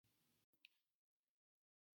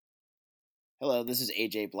Hello, this is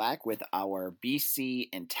AJ Black with our BC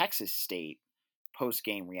and Texas State post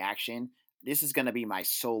game reaction. This is going to be my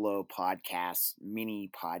solo podcast,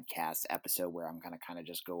 mini podcast episode where I'm going to kind of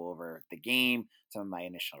just go over the game, some of my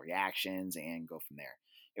initial reactions, and go from there.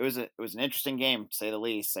 It was an interesting game, to say the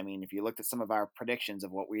least. I mean, if you looked at some of our predictions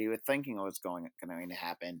of what we were thinking was going to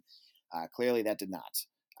happen, clearly that did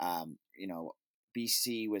not.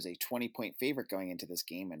 BC was a 20-point favorite going into this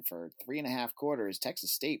game, and for 3.5 quarters,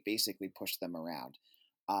 Texas State basically pushed them around.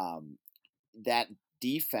 That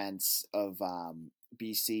defense of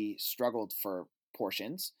BC struggled for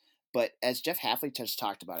portions, but as Jeff Hafley just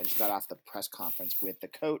talked about, I just got off the press conference with the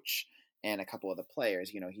coach and a couple of the players.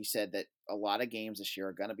 He said that a lot of games this year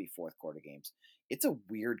are going to be fourth quarter games. It's a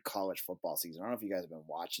weird college football season. I don't know if you guys have been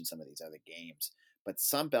watching some of these other games, but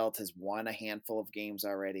Sunbelt has won a handful of games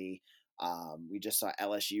already. We just saw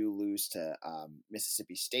LSU lose to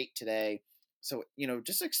Mississippi State today. So,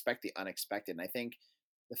 just expect the unexpected. And I think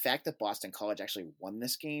the fact that Boston College actually won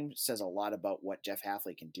this game says a lot about what Jeff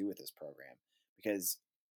Hafley can do with his program. Because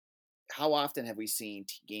how often have we seen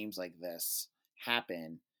games like this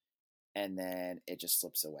happen and then it just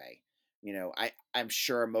slips away? I'm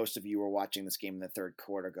sure most of you were watching this game in the third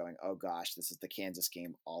quarter going, oh gosh, this is the Kansas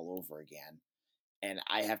game all over again. And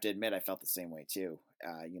I have to admit, I felt the same way too.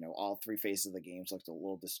 All three phases of the games looked a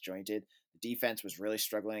little disjointed. The defense was really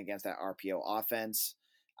struggling against that RPO offense.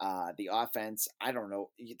 The offense, I don't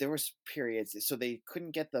know. There was periods, so they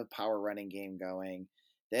couldn't get the power running game going.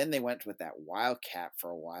 Then they went with that wildcat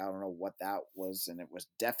for a while. I don't know what that was, and it was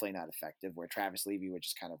definitely not effective, where Travis Levy would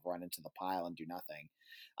just kind of run into the pile and do nothing.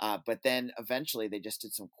 But then eventually they just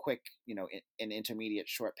did some quick, and intermediate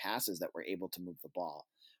short passes that were able to move the ball.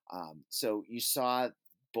 So you saw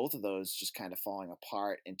both of those just kind of falling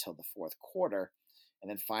apart until the fourth quarter, and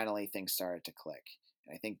then finally things started to click.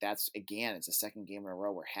 And I think it's the second game in a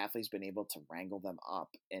row where Hafley's been able to wrangle them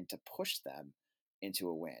up and to push them into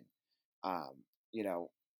a win.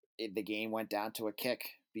 The game went down to a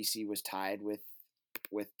kick. BC was tied with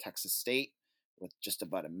Texas State with just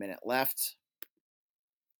about a minute left,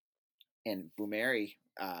 and Boumeri,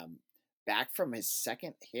 back from his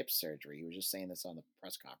second hip surgery, he was just saying this on the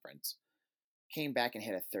press conference, came back and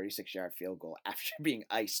hit a 36-yard field goal after being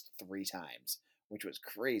iced 3 times, which was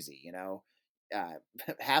crazy.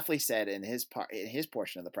 Hafley said in his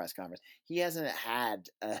portion of the press conference, he hasn't had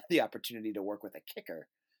the opportunity to work with a kicker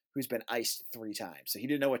who's been iced 3 times, so he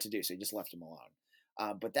didn't know what to do, so he just left him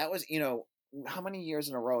alone. But that was, how many years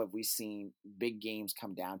in a row have we seen big games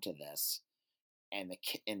come down to this, and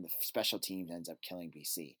the special teams ends up killing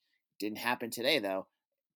BC? Didn't happen today though.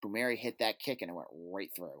 Boumeri hit that kick and it went right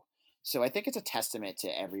through. So I think it's a testament to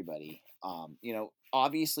everybody.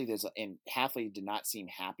 Obviously and Hafley did not seem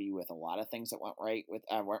happy with a lot of things that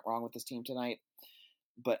went wrong with this team tonight.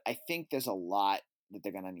 But I think there's a lot that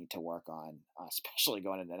they're going to need to work on, especially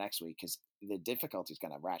going into next week, because the difficulty is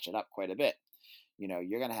going to ratchet up quite a bit.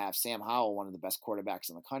 You're going to have Sam Howell, one of the best quarterbacks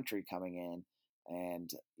in the country, coming in,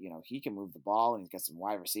 and he can move the ball and he's got some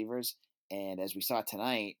wide receivers. And as we saw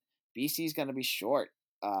tonight, BC is going to be short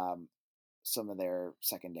some of their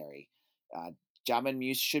secondary. Jamin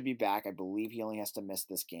Muse should be back. I believe he only has to miss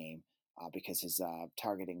this game because his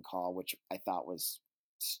targeting call, which I thought was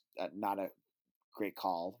not a great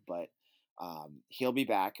call, but he'll be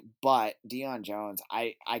back. But Deion Jones,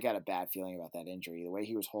 I got a bad feeling about that injury. The way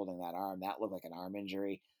he was holding that arm, that looked like an arm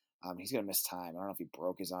injury. He's going to miss time. I don't know if he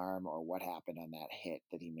broke his arm or what happened on that hit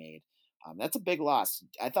that he made. That's a big loss.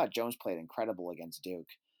 I thought Jones played incredible against Duke,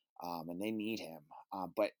 and they need him.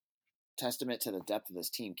 But testament to the depth of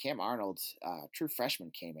this team, Cam Arnold, true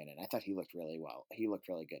freshman, came in, and I thought he looked really well. He looked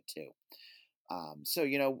really good too. So,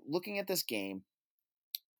 looking at this game,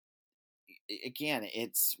 again,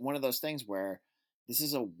 it's one of those things where this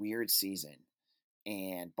is a weird season,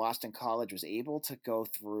 and Boston College was able to go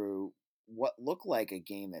through what looked like a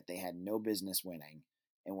game that they had no business winning,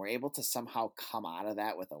 and were able to somehow come out of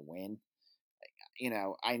that with a win.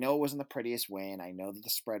 I know it wasn't the prettiest win. I know that the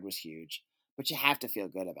spread was huge, but you have to feel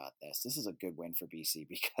good about this. This is a good win for BC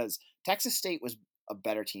because Texas State was a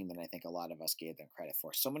better team than I think a lot of us gave them credit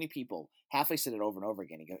for. So many people, Hafley said it over and over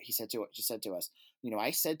again. He said to us,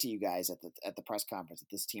 I said to you guys at the press conference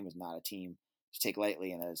that this team is not a team to take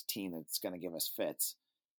lightly, and that it's a team that's going to give us fits.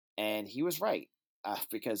 And he was right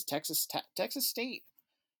because Texas State,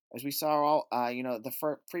 as we saw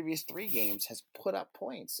the previous 3 games, has put up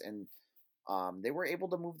points, and they were able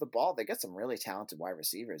to move the ball. They got some really talented wide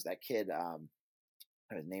receivers. That kid, I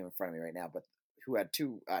have his name in front of me right now, but who had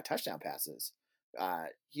 2 touchdown passes.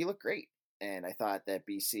 He looked great, and I thought that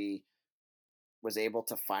BC was able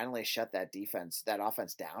to finally shut that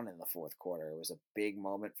offense down in the fourth quarter. It was a big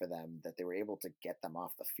moment for them that they were able to get them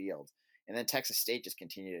off the field. And then Texas State just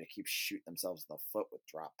continued to keep shooting themselves in the foot with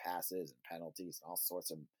drop passes and penalties and all sorts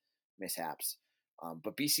of mishaps.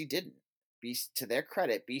 But BC didn't. To their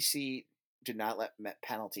credit, BC did not let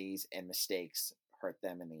penalties and mistakes hurt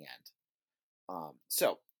them in the end.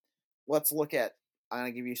 So let's look at. I'm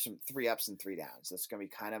going to give you some 3 ups and 3 downs. That's going to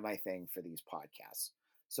be kind of my thing for these podcasts.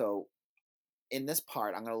 So in this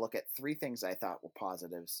part, I'm going to look at 3 things I thought were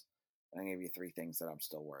positives, and I'm going to give you 3 things that I'm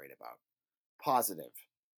still worried about. Positive,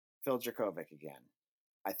 Phil Jurkovec again.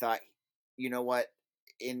 I thought, you know what,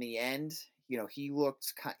 in the end, he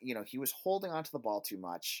looked, he was holding onto the ball too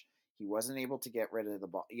much. He wasn't able to get rid of the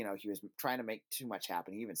ball. He was trying to make too much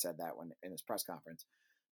happen. He even said that when in his press conference.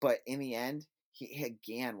 But in the end, he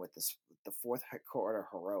again with the fourth quarter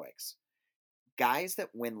heroics. Guys that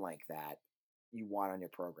win like that, you want on your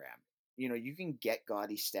program. You can get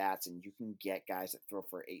gaudy stats and you can get guys that throw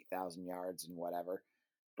for 8,000 yards and whatever,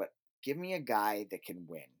 but give me a guy that can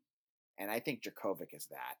win. And I think Jurkovec is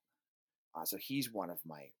that. So he's one of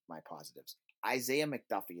my positives. Isaiah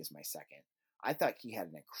McDuffie is my second. I thought he had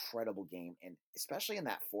an incredible game, and especially in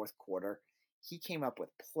that fourth quarter, he came up with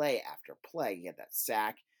play after play. He had that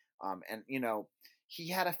sack, and he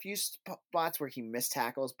had a few spots where he missed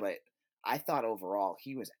tackles, but I thought overall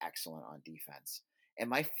he was excellent on defense. And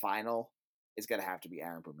my final is going to have to be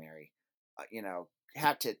Aaron Brumeri.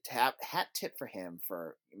 Hat tip for him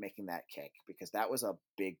for making that kick, because that was a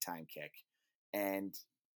big time kick. And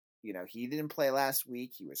he didn't play last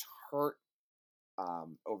week. He was hurt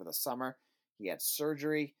over the summer. He had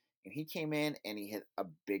surgery, and he came in and he hit a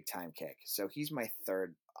big time kick. So he's my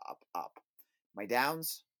third up. My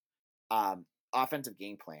downs, offensive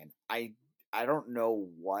game plan. I don't know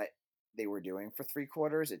what they were doing for 3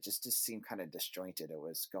 quarters. It just seemed kind of disjointed. It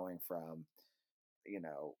was going from,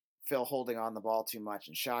 Phil holding on the ball too much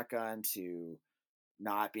in shotgun to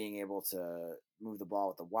not being able to move the ball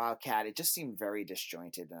with the Wildcat. It just seemed very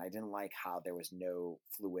disjointed, and I didn't like how there was no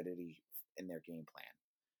fluidity in their game plan.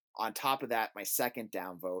 On top of that, my second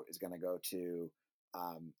down vote is going to go to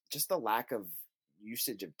just the lack of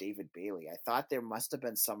usage of David Bailey. I thought there must have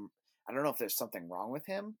been I don't know if there's something wrong with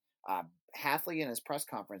him. Hafley in his press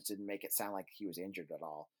conference didn't make it sound like he was injured at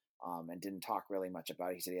all, and didn't talk really much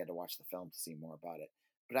about it. He said he had to watch the film to see more about it.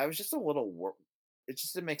 But I was just a little it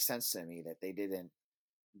just didn't make sense to me that they didn't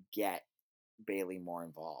get Bailey more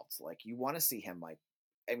involved. Like, you want to see him,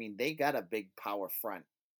 they got a big power front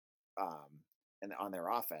and on their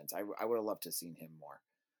offense. I would have loved to have seen him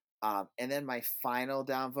more. And then my final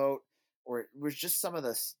downvote was just some of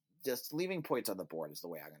just leaving points on the board is the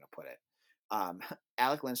way I'm going to put it.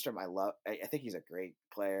 Alec Lindstrom, I think he's a great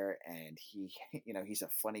player, and he's a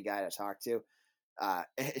funny guy to talk to.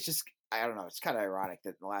 It's just, I don't know, it's kind of ironic that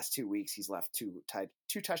in the last 2 weeks he's left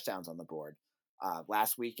two touchdowns on the board.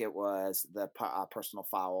 Last week it was the personal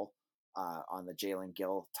foul on the Jalen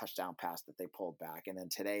Gill touchdown pass that they pulled back, and then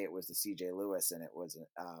today it was the C.J. Lewis, and it was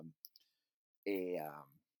an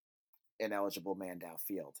ineligible man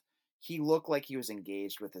downfield. He looked like he was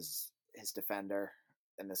engaged with his defender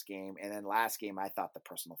in this game, and then last game I thought the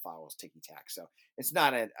personal foul was ticky-tack. So it's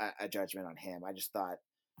not a judgment on him. I just thought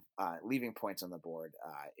leaving points on the board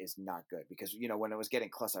is not good, because when it was getting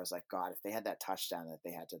close, I was like, God, if they had that touchdown that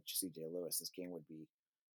they had to C.J. Lewis, this game would be,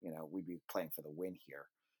 we'd be playing for the win here.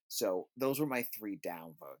 So those were my 3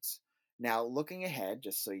 down votes. Now, looking ahead,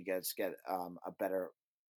 just so you guys get a better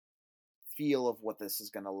feel of what this is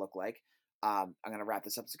going to look like, I'm going to wrap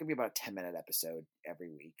this up. It's going to be about a 10-minute episode every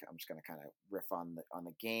week. I'm just going to kind of riff on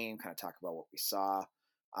the game, kind of talk about what we saw.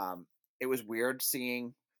 It was weird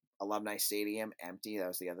seeing Alumni Stadium empty. That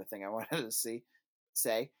was the other thing I wanted to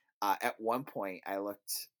say. At one point, I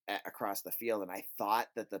looked across the field, and I thought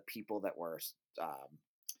that the people that were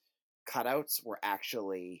cutouts were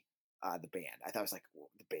actually the band. I thought it was like, well,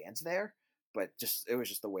 the band's there, but it was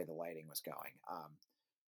just the way the lighting was going.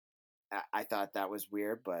 I thought that was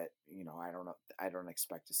weird, but I don't know. I don't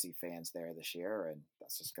expect to see fans there this year, and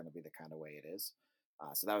that's just going to be the kind of way it is.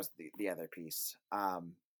 So that was the other piece.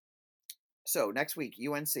 So next week,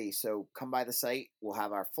 UNC. So come by the site. We'll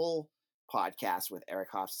have our full podcast with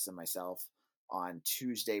Eric Hofstas and myself on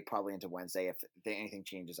Tuesday, probably into Wednesday. If anything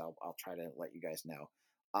changes, I'll try to let you guys know.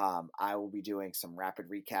 I will be doing some rapid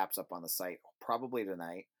recaps up on the site probably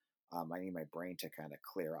tonight. I need my brain to kind of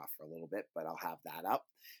clear off for a little bit, but I'll have that up.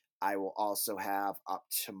 I will also have up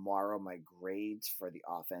tomorrow my grades for the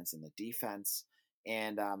offense and the defense,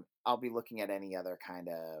 and I'll be looking at any other kind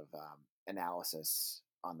of analysis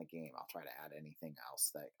on the game. I'll try to add anything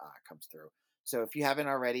else that comes through. So if you haven't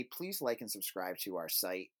already, please like and subscribe to our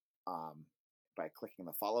site by by clicking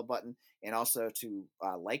the follow button, and also to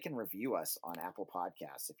like and review us on Apple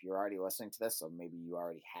Podcasts. If you're already listening to this, so maybe you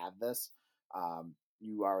already have this,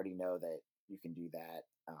 you already know that you can do that.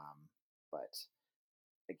 But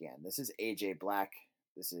again, this is AJ Black.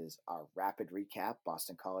 This is our rapid recap.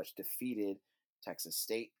 Boston College defeated Texas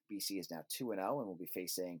State. BC is now 2-0 and will be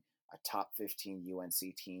facing a top 15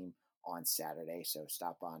 UNC team on Saturday. So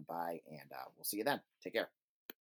stop on by and we'll see you then. Take care.